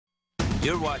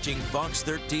You're watching Fox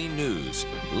 13 News.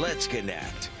 Let's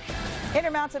connect.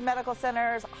 Intermountain Medical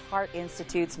Center's Heart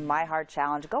Institute's My Heart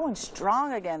Challenge going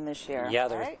strong again this year. Yeah,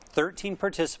 there are 13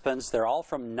 participants. They're all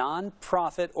from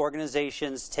non-profit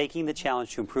organizations taking the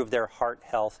challenge to improve their heart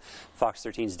health. Fox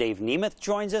 13's Dave Nemeth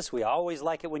joins us. We always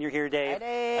like it when you're here, Dave. Hi,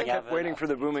 Dave. I kept waiting for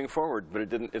the booming forward, but it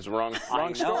didn't. It's wrong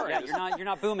story. Yeah, you're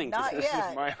not booming. Not This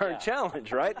is My Heart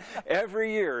Challenge, right?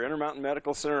 Every year, Intermountain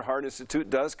Medical Center Heart Institute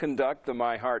does conduct the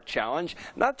My Heart Challenge,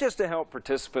 not just to help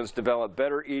participants develop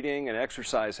better eating and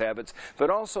exercise habits,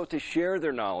 but also to share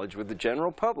their knowledge with the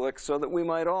general public so that we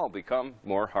might all become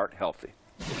more heart healthy.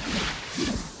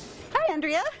 Hi,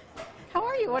 Andrea. How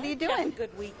are you? What are you doing? Have a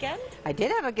good weekend? I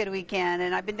did have a good weekend,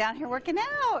 and I've been down here working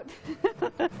out.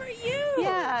 For you.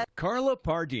 Yeah. Carla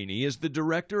Pardini is the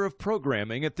Director of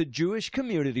Programming at the Jewish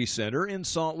Community Center in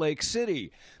Salt Lake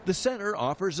City. The center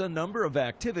offers a number of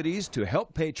activities to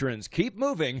help patrons keep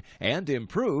moving and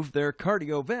improve their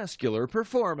cardiovascular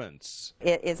performance.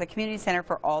 It is a community center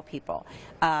for all people.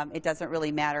 It doesn't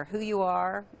really matter who you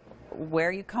are,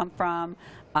 where you come from,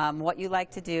 what you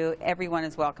like to do. Everyone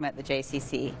is welcome at the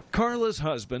JCC. Carla's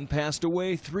husband passed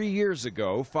away 3 years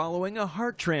ago following a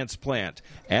heart transplant,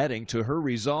 adding to her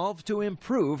resolve to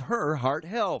improve her heart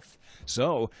health.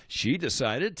 So she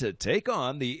decided to take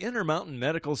on the Intermountain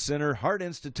Medical Center Heart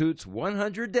Institute's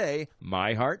 100-day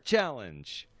My Heart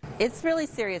Challenge. It's really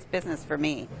serious business for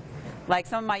me. Like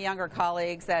some of my younger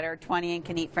colleagues that are 20 and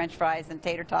can eat French fries and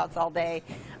tater tots all day,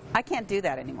 I can't do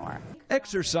that anymore.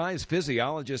 Exercise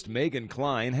physiologist Megan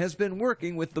Klein has been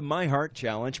working with the My Heart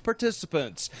Challenge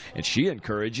participants, and she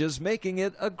encourages making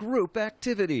it a group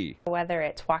activity. Whether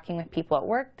it's walking with people at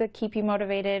work that keep you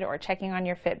motivated or checking on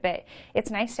your Fitbit,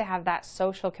 it's nice to have that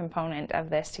social component of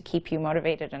this to keep you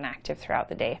motivated and active throughout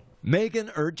the day.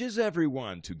 Megan urges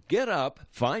everyone to get up,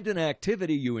 find an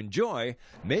activity you enjoy,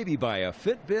 maybe buy a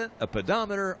Fitbit, a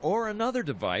pedometer, or another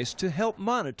device to help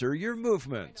monitor your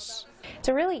movements. It's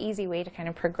a really easy way to kind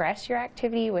of progress your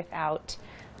activity without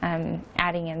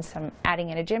adding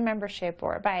in a gym membership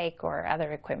or a bike or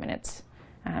other equipment.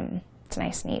 It's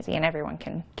nice and easy, and everyone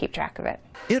can keep track of it.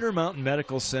 Intermountain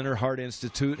Medical Center Heart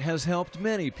Institute has helped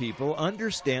many people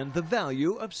understand the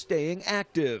value of staying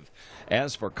active.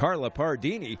 As for Carla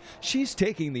Pardini, she's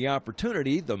taking the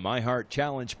opportunity the My Heart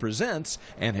Challenge presents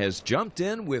and has jumped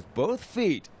in with both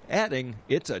feet, adding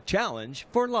it's a challenge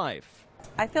for life.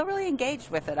 I feel really engaged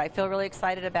with it. I feel really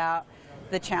excited about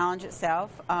the challenge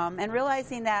itself, and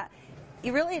realizing that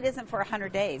it isn't for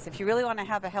 100 days. If you really want to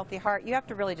have a healthy heart, you have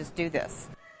to really just do this.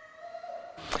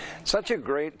 Such a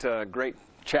great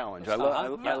challenge. I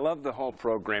love the whole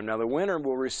program. Now, the winner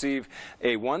will receive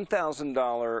a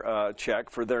 $1,000 check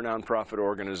for their nonprofit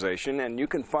organization, and you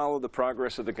can follow the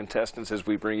progress of the contestants as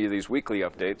we bring you these weekly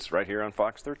updates right here on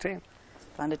Fox 13.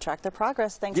 Fun to track their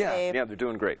progress. Thanks, Dave. Yeah, they're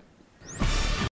doing great.